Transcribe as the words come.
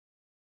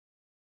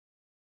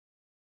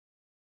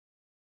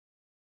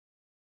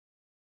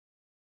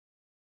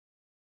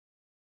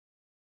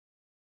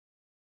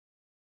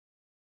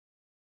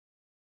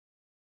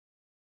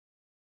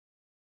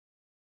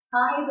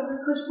Hi, this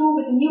is Khushbu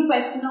with a new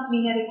question of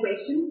linear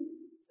equations.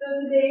 So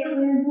today we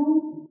will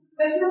do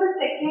question number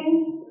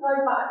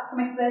third part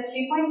from exercise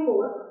 3.4.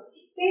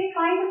 It says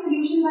find the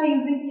solution by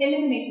using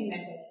elimination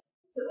method.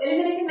 So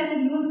elimination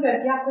method use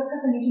करके आपको इसका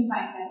solution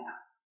find करना.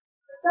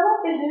 The sum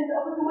of digits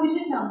of a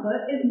two-digit number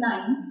is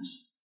 9.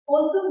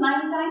 Also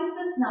 9 times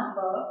this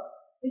number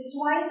is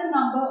twice the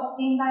number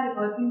obtained by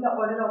reversing the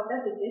order of the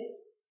digit.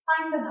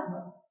 Find the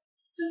number.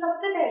 So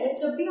सबसे पहले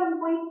जब भी हम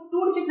कोई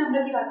two-digit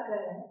number की बात कर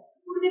रहे हैं,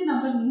 two-digit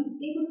number मीन्स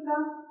एक उसका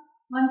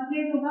वंस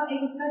प्लेस होगा,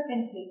 एक उसका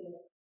टेंस प्लेस होगा.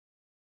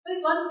 तो इस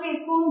वंस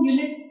प्लेस को हम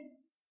यूनिट्स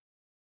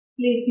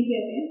प्लेस भी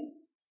कहते हैं.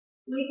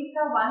 तो एक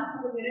इसका वंस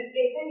मतलब यूनिट्स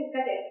प्लेस है,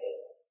 इसका टेंस प्लेस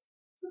है.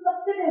 तो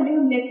सबसे पहले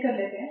हम लेट कर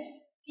लेते हैं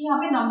कि यहाँ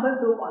पे नंबर्स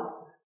दो कौन से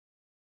हैं.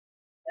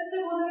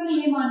 ऐसे हो सकता है मैं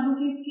ये मान लूँ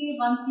कि इसके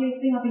वंस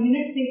प्लेस पे यहाँ पे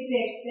यूनिट्स प्लेस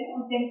पे x है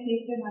और टेंस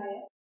प्लेस पे y है.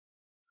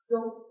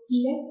 So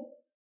let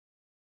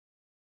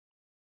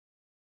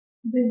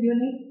the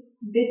units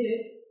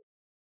digit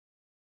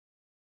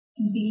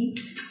be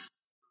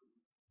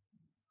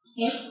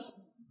x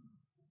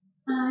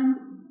and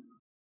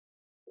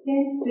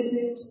tens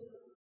digit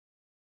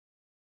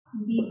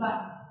be y.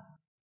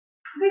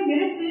 अगर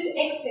यूनिट्स डिजिट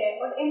x है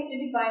और टेंस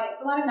डिजिट y है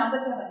तो हमारा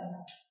नंबर क्या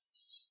बनेगा?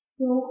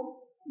 सो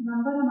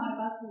नंबर हमारे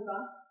पास होगा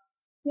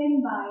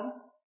 10y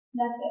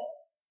plus x.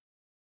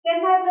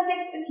 10y plus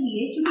x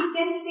इसलिए क्योंकि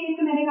टेंस प्लेस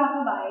पे मैंने कहा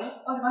था y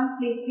और वंस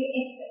प्लेस पे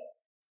x है.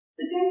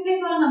 So टेंस प्लेस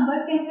वाला नंबर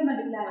 10 से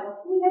मल्टीप्लाई होगा.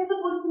 तो लेट्स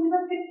सपोज कि मेरे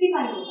पास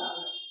 65 होगा.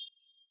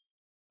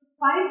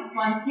 5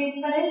 वंस प्लेस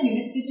पर है,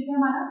 यूनिट्स डिजिट है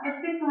हमारा, और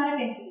 6 हमारा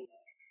टेंस डिजिट है.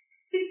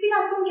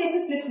 65 को हम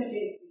कैसे स्प्लिट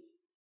करते हैं?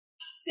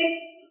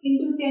 6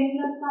 into 10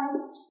 plus 5,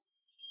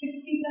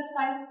 60 plus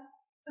 5.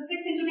 तो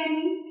 6 into 10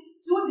 मीन्स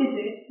 2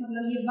 डिजिट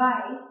मतलब ये y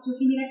जो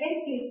कि मेरा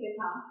टेंस प्लेस पे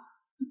था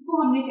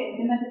उसको हमने 10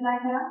 से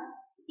मल्टीप्लाई करा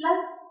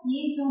प्लस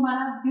ये जो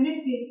हमारा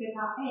यूनिट्स प्लेस पे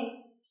था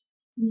x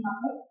यहाँ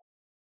पर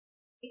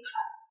 6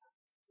 था.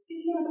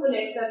 इसलिए हम इसको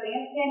लेट करते हैं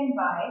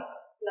 10y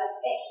plus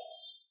x.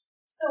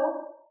 So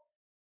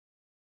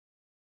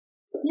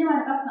ये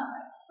हमारे पास नंबर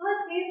है. Now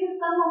it says the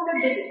sum of the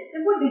digits.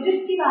 जब वो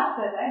digits की बात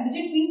कर रहा है,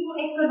 digit means वो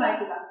x और y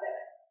की बात कर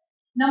रहा है.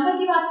 नंबर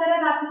की बात कर रहा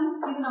है, that means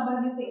ये जो नंबर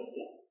हमने फेक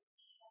किया.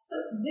 So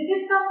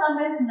digits का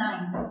sum is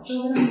 9. So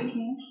अगर हम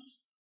लिखें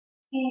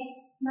x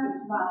plus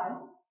y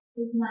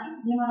is 9.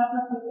 ये हमारा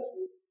first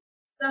equation.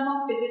 Sum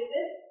of digits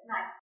is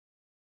 9.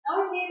 Now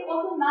it says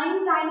also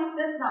 9 times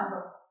this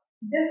number.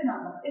 This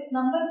number, इस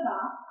नंबर का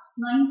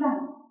 9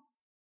 times,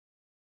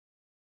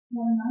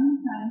 9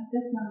 times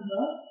this number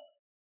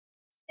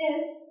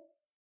is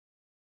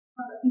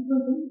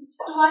equal to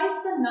twice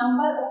the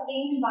number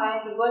obtained by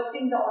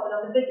reversing the order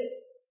of the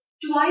digits.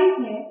 Twice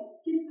है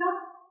किसका?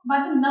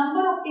 By the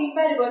number obtained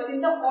by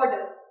reversing the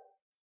order.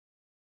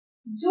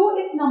 जो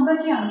इस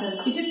number के अंदर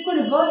digits को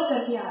reverse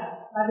करके आ रहा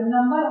है, by the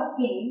number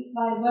obtained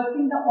by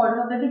reversing the order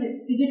of the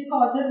digits. digits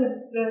का order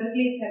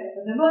replace करने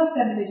पे, reverse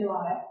करने पे जो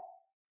आ रहा है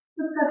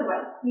उसका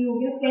ट्वाइस. ये हो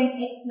गया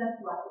 10x plus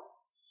y.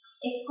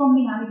 x को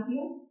हमने यहाँ लिख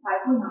दिया, y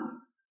को 9.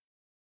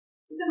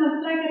 इसे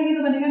मल्टीप्लाई करेंगे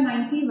तो बनेगा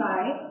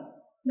 90y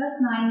plus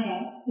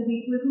 9x is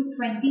equal to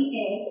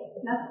 20x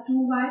plus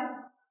 2y.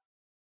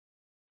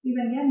 तो ये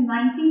बन गया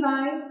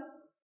 90y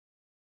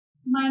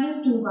minus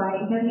 2y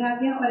इधर ले आ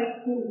गया और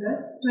x को उधर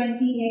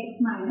 20x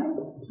minus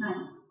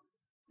 9x.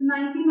 So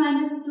 90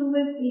 minus 2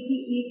 is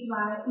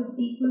 88y is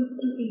equals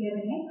to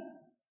 11x.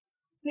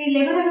 So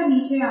 11 अगर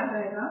नीचे आ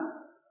जाएगा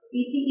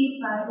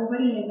 88y over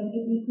 11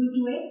 is equal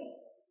to x.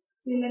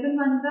 So 11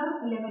 ones are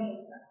 11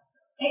 x.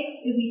 So x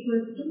is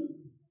equals to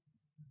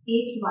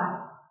 8y.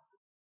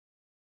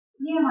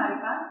 ये हमारे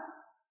पास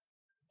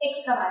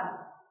x का वैल्यू.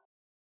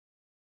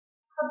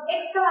 अब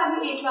x का value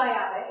 8y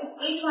आ रहा है. इस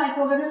 8y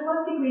को अगर मैं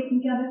फर्स्ट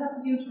इक्वेशन के अंदर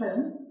सब्स्टिट्यूट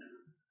करूं,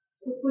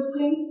 so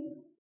putting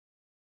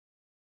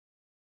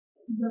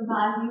the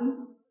value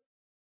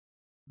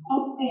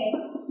of x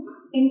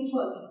in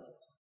first.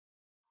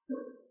 So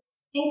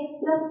x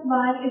plus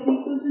y is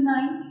equal to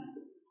 9.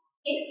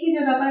 x की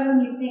जगह पर हम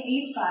लिखते हैं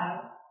 8y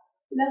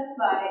plus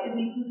y is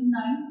equal to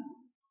 9.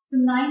 So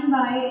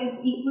 9y is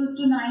equal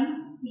to 9.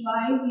 So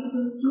y is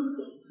equals to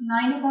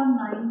 9 upon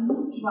 9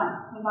 means 1.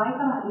 तो y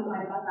का value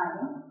हमारे पास आ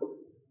गया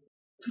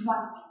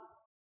 1.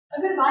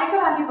 अगर y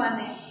का वैल्यू 1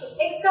 है तो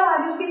x का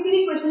वैल्यू किसी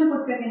भी इक्वेशन में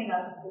पुट करके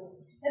निकाल सकते हो.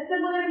 लेट्स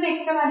सपोज अगर मैं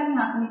x का वैल्यू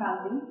यहाँ से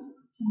निकालती हूँ,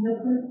 this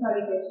is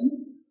third equation.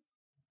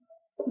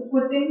 So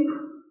putting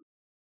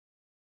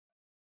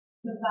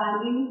the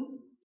value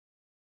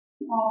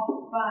of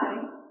y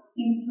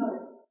in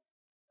third.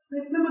 So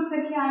इसमें पुट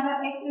करके आएगा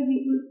x is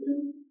equals to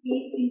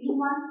 8 into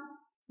 1.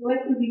 So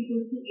x is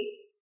equals to 8.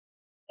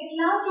 At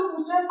last वो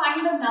पूछ रहा है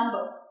find the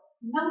number.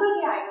 नंबर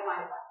क्या आएगा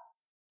हमारे पास?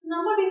 तो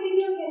नंबर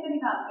बेसिकली हम कैसे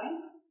निकालते हैं?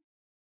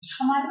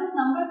 हमारे पास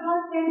नंबर था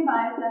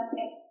 10y plus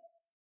x.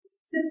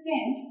 So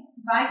 10,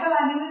 y का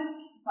वैल्यू is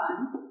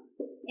 1,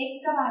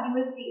 x का value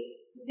is 8.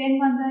 So 10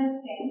 1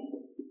 is 10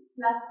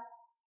 plus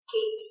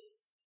 8.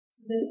 So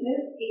this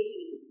is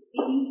 18. So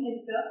 18 is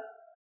the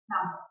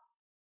number.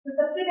 तो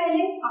सबसे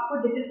पहले आपको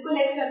डिजिट्स को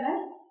लेट करना है.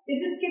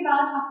 डिजिट्स के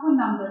बाद आपको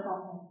नंबर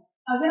फॉर्म करना है.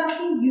 अगर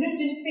आपकी यूनिट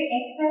डिजिट पे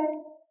x है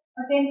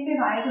और टेंस पे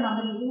y तो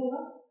नंबर ये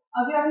होगा.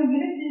 अगर आपने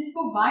यूनिट डिजिट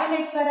को y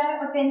लेट करा है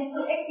और टेंस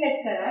को x लेट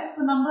करा है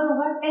तो नंबर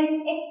होगा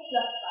 10x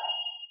plus y.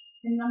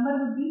 The number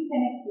would be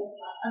 10x plus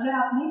y. अगर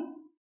आपने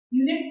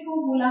यूनिट्स को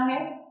बोला है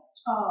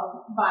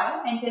y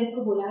एंड टेंस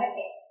को बोला है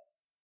x.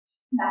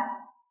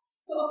 That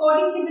so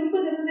according to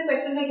बिल्कुल जैसे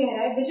क्वेश्चन में कह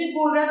रहा है डिजिट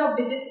बोल रहा है तो आप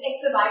डिजिट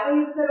x और y को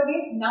यूज करोगे.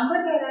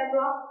 नंबर कह रहा है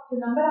तो आप जो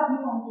नंबर आपने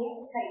काउंट किया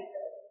उसका यूज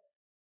करोगे.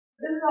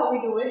 This is how we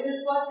do it. This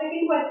was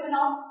second question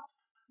of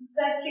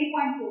exercise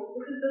 3.4.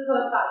 This is the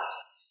third part.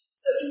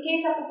 So in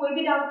case आपको कोई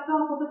भी डाउट्स हो,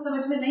 आपको कुछ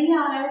समझ में नहीं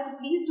आ रहा है, so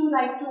please do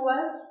write to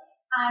us,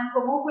 and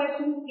for more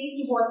questions please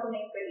do watch the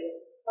next video.